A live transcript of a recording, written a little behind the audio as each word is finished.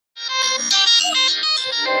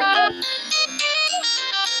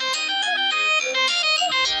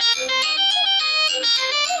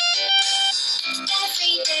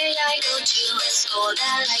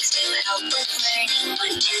learning 1,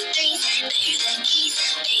 2, 3s. They're the keys,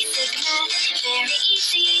 basic math, very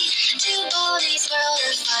easy. To Baldi's world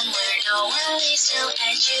of fun, where no one leaves till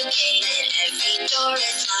educated. Every door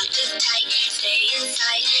is locked up tight. Stay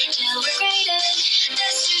inside till we're graded. The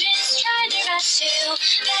students try their best to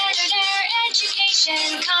better their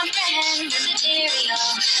education, comprehend the material,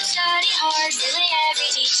 study hard, really every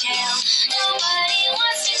detail. Nobody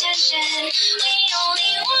wants detention, we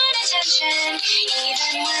only want attention.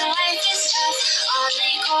 Even when life is tough,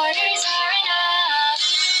 oddly quarters are enough.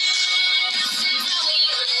 This is how we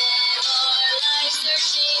live our lives,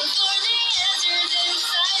 searching for the answers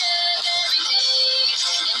inside of every page.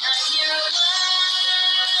 And I'm here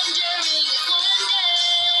wondering if one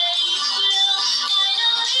day we'll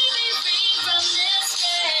finally be free from this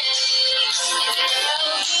cage. Is it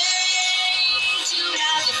okay to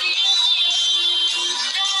have a feeling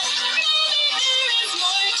that maybe there is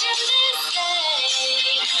more to this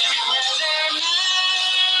game? However,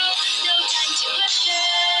 now, no time to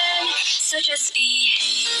question, so just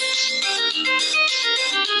behave.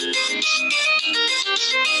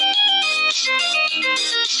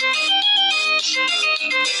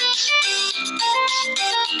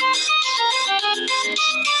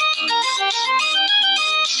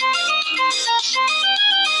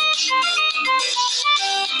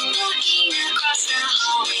 Walking across the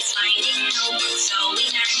hallways, finding notebooks, so we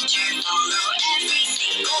enter, follow every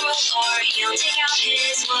single rule, or he'll take out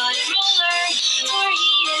his wooden ruler, for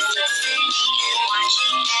he is listening and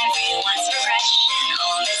watching everyone's progression.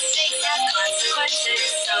 All mistakes have consequences,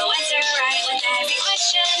 so answer right with every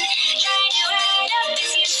question. Try to add up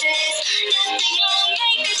excuses, nothing will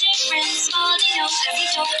make a difference. Baldi knows every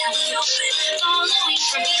door that we open, following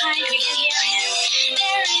from behind we can hear him.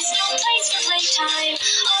 There is no place for playtime,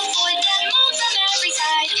 avoid them all from every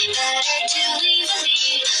side. Better to leave and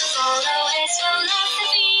be, follow his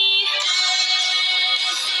philosophy.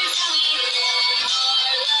 This is how we live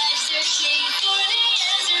our lives, searching for the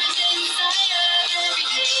answers inside of every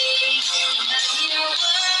page. And I'm here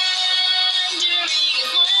wondering if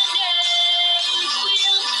one day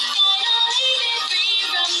we'll finally be free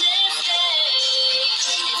from this cage.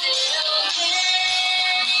 Is it okay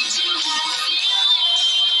to have a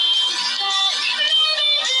feeling that maybe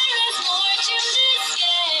there is more to this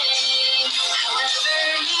game? However,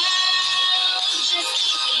 now just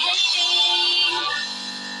keep behaving.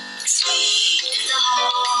 Sweep the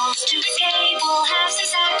halls to escape, we'll have some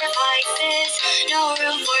sacrifices. No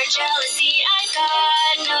room for jealousy, I've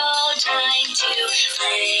got no time to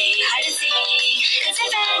play hide and seek, 'cause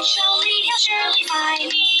eventually he'll surely find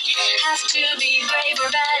me. Have to be brave or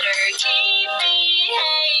better keep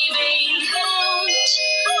behaving. Count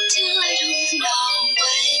till I don't know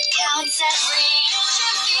what counts. Every inch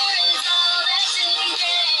of fear is all that's in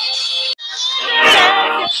vain.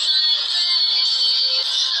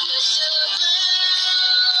 I'm pushed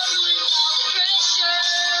around with all the pressure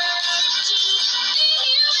to be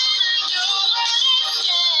here, and I don't wanna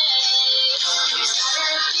stay. There's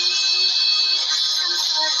gotta be some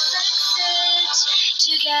sort of exit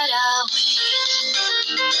to get away.